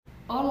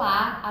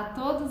Olá a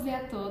todos e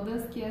a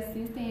todas que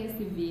assistem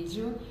esse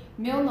vídeo.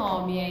 Meu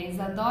nome é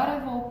Isadora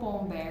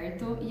Volpon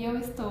Humberto e eu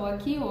estou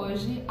aqui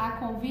hoje a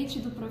convite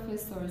do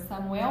professor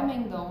Samuel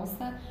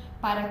Mendonça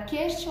para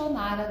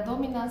questionar a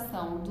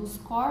dominação dos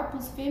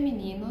corpos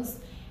femininos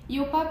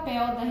e o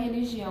papel da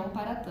religião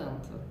para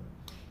tanto.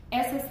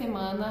 Essa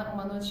semana,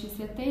 uma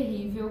notícia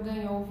terrível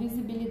ganhou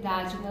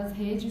visibilidade nas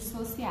redes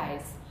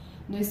sociais.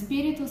 No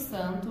Espírito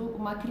Santo,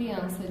 uma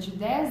criança de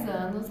 10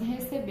 anos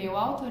recebeu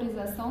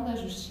autorização da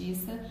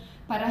Justiça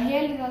para a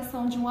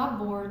realização de um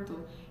aborto,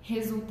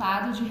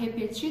 resultado de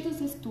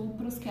repetidos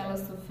estupros que ela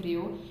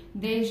sofreu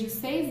desde os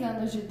 6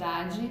 anos de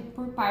idade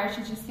por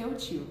parte de seu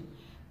tio.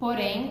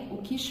 Porém, o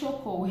que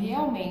chocou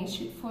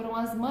realmente foram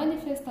as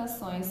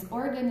manifestações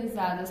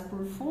organizadas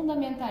por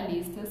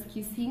fundamentalistas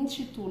que se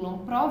intitulam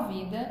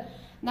Pró-Vida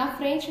na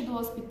frente do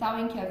hospital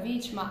em que a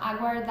vítima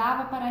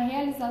aguardava para a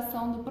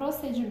realização do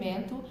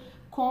procedimento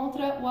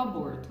contra o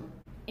aborto.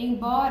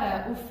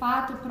 Embora o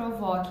fato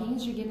provoque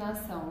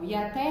indignação e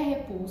até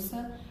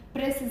repulsa,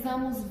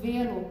 precisamos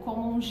vê-lo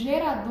como um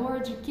gerador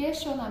de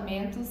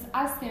questionamentos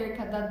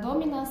acerca da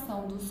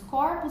dominação dos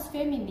corpos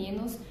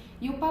femininos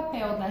e o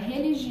papel da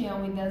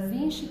religião e das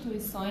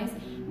instituições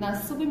na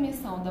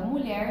submissão da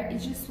mulher e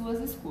de suas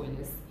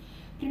escolhas.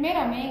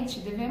 Primeiramente,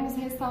 devemos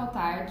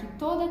ressaltar que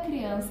toda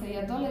criança e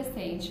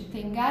adolescente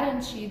tem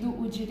garantido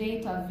o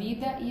direito à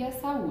vida e à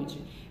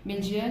saúde,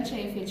 mediante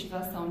a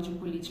efetivação de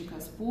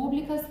políticas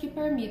públicas que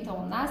permitam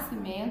o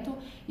nascimento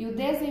e o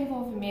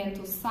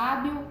desenvolvimento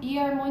sábio e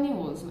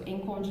harmonioso, em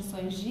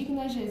condições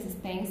dignas de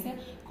existência,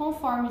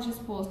 conforme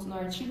disposto no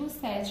artigo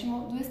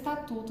 7º do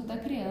Estatuto da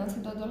Criança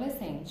e do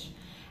Adolescente.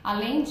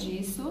 Além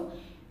disso,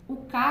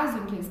 o caso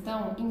em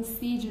questão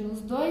incide nos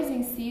 2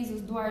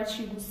 incisos do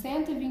artigo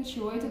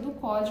 128 do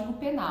Código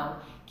Penal,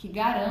 que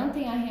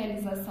garantem a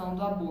realização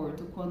do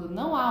aborto quando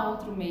não há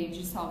outro meio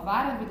de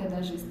salvar a vida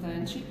da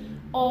gestante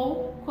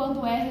ou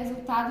quando é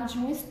resultado de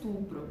um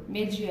estupro,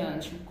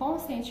 mediante o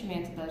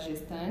consentimento da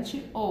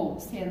gestante ou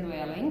sendo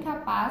ela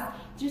incapaz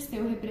de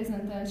seu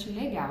representante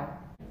legal.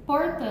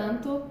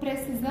 Portanto,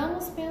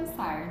 precisamos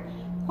pensar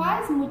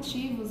quais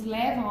motivos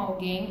levam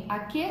alguém a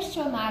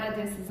questionar a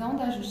decisão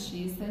da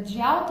Justiça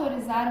de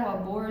autorizar o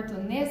aborto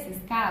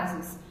nesses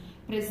casos?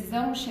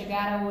 Precisamos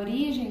chegar à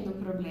origem do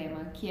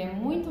problema, que é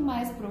muito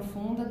mais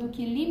profunda do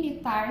que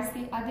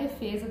limitar-se à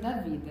defesa da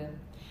vida.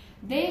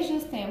 Desde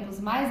os tempos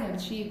mais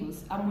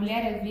antigos, a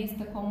mulher é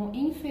vista como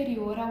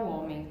inferior ao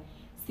homem.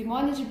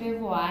 Simone de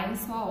Beauvoir, em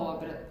sua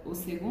obra O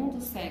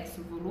Segundo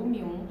Sexo,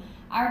 volume 1,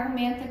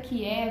 argumenta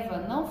que Eva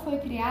não foi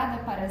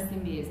criada para si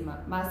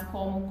mesma, mas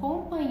como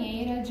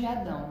companheira de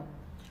Adão.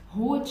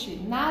 Ruth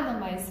nada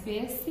mais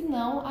fez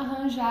senão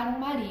arranjar um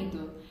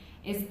marido.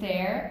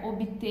 Esther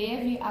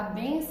obteve a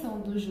bênção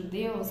dos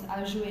judeus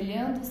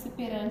ajoelhando-se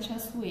perante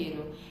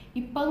Assuero,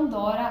 e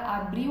Pandora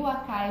abriu a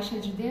caixa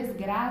de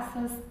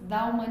desgraças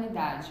da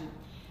humanidade.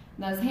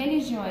 Nas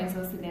religiões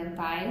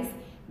ocidentais,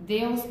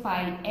 Deus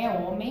Pai é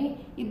homem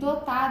e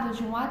dotado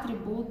de um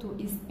atributo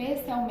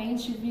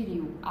especialmente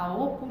viril, a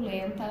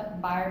opulenta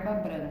barba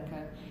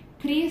branca.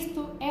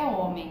 Cristo é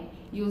homem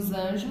e os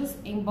anjos,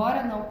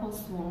 embora não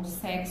possuam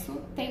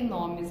sexo, têm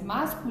nomes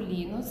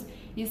masculinos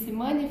e se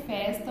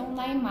manifestam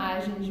na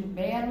imagem de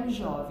belos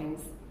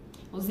jovens.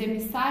 Os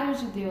emissários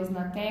de Deus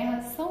na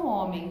terra são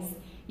homens,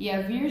 e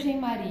a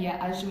Virgem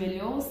Maria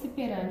ajoelhou-se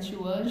perante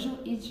o anjo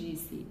e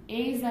disse: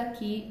 Eis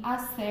aqui a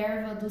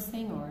serva do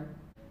Senhor.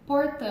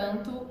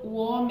 Portanto, o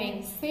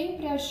homem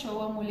sempre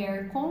achou a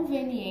mulher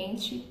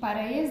conveniente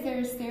para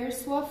exercer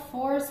sua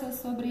força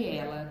sobre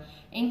ela,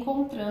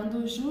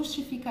 encontrando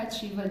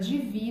justificativa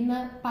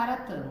divina para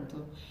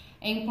tanto.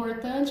 É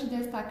importante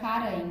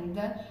destacar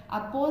ainda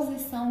a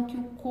posição que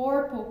o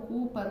corpo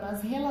ocupa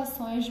nas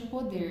relações de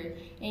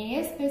poder, em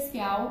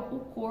especial o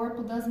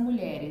corpo das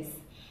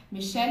mulheres.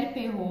 Michel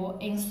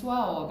Perrault, em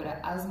sua obra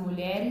As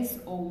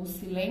Mulheres ou Os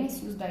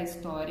Silêncios da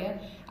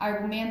História,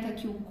 argumenta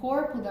que o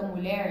corpo da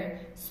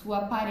mulher, sua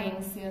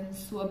aparência,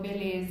 sua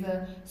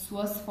beleza,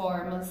 suas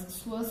formas,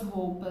 suas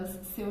roupas,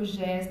 seus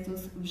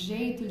gestos, o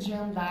jeito de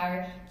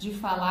andar, de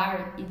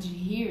falar e de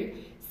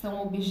rir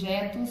são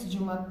objetos de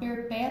uma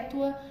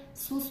perpétua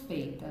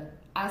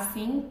suspeita.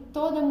 Assim,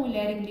 toda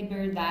mulher em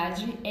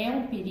liberdade é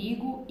um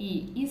perigo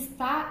e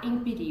está em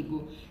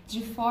perigo,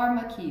 de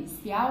forma que,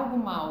 se algo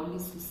mal lhe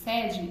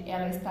sucede,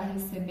 ela está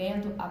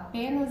recebendo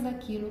apenas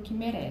aquilo que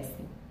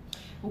merece.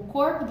 O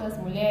corpo das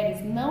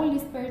mulheres não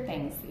lhes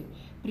pertence.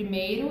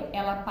 Primeiro,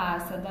 ela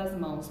passa das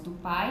mãos do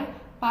pai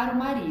para o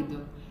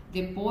marido.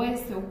 Depois,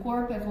 seu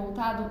corpo é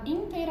voltado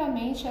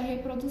inteiramente à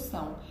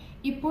reprodução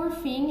e, por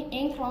fim,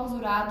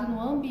 enclausurado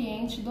no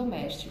ambiente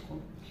doméstico.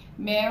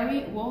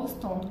 Mary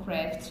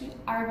Wollstonecraft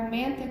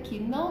argumenta que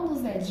não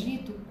nos é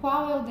dito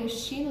qual é o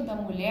destino da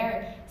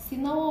mulher se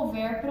não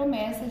houver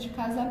promessa de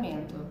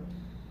casamento.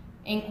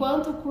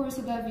 Enquanto o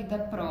curso da vida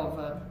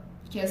prova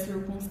que as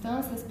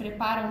circunstâncias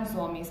preparam os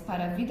homens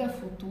para a vida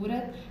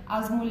futura,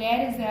 às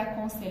mulheres é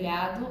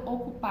aconselhado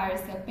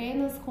ocupar-se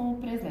apenas com o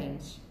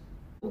presente.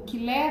 O que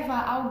leva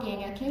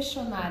alguém a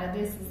questionar a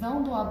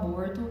decisão do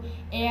aborto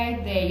é a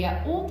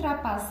ideia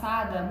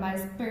ultrapassada,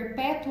 mas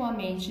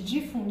perpetuamente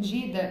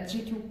difundida, de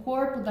que o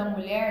corpo da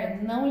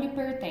mulher não lhe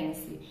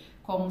pertence,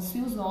 como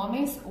se os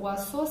homens ou a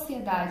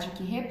sociedade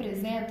que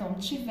representam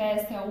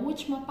tivessem a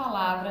última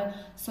palavra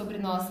sobre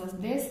nossas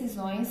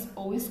decisões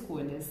ou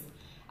escolhas.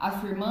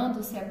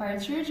 Afirmando-se a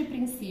partir de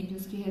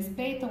princípios que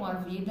respeitam a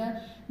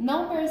vida,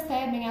 não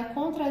percebem a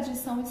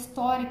contradição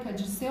histórica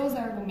de seus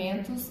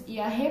argumentos e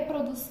a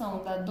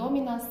reprodução da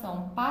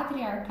dominação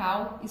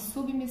patriarcal e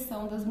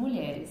submissão das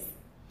mulheres.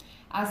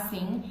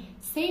 Assim,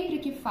 sempre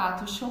que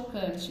fatos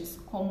chocantes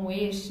como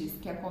estes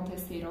que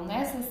aconteceram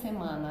nessa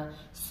semana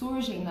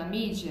surgem na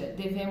mídia,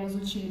 devemos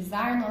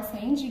utilizar nossa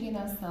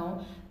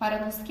indignação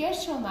para nos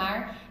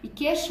questionar e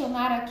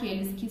questionar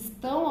aqueles que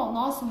estão ao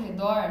nosso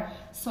redor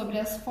sobre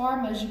as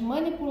formas de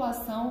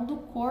manipulação do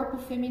corpo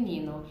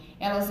feminino.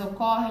 Elas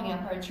ocorrem a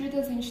partir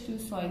das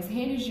instituições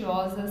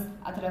religiosas,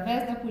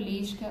 através da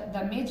política,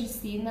 da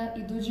medicina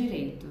e do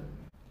direito.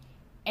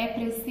 É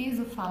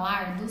preciso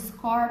falar dos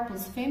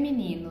corpos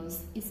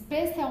femininos,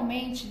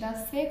 especialmente da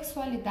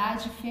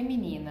sexualidade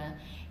feminina.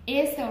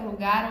 Esse é o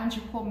lugar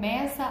onde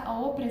começa a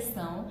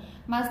opressão,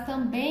 mas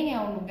também é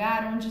o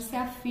lugar onde se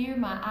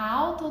afirma a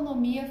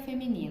autonomia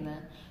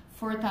feminina.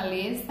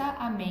 Fortaleça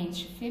a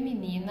mente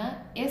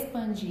feminina,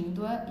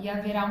 expandindo-a, e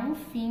haverá um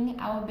fim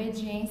à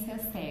obediência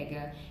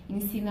cega,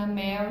 ensina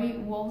Mary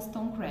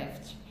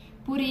Wollstonecraft.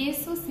 Por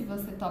isso, se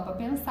você topa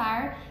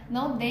pensar,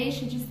 não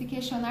deixe de se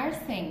questionar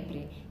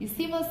sempre. E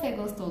se você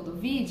gostou do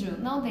vídeo,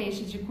 não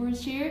deixe de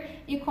curtir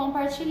e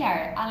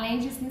compartilhar, além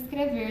de se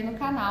inscrever no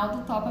canal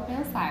do Topa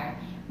Pensar.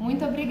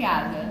 Muito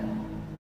obrigada!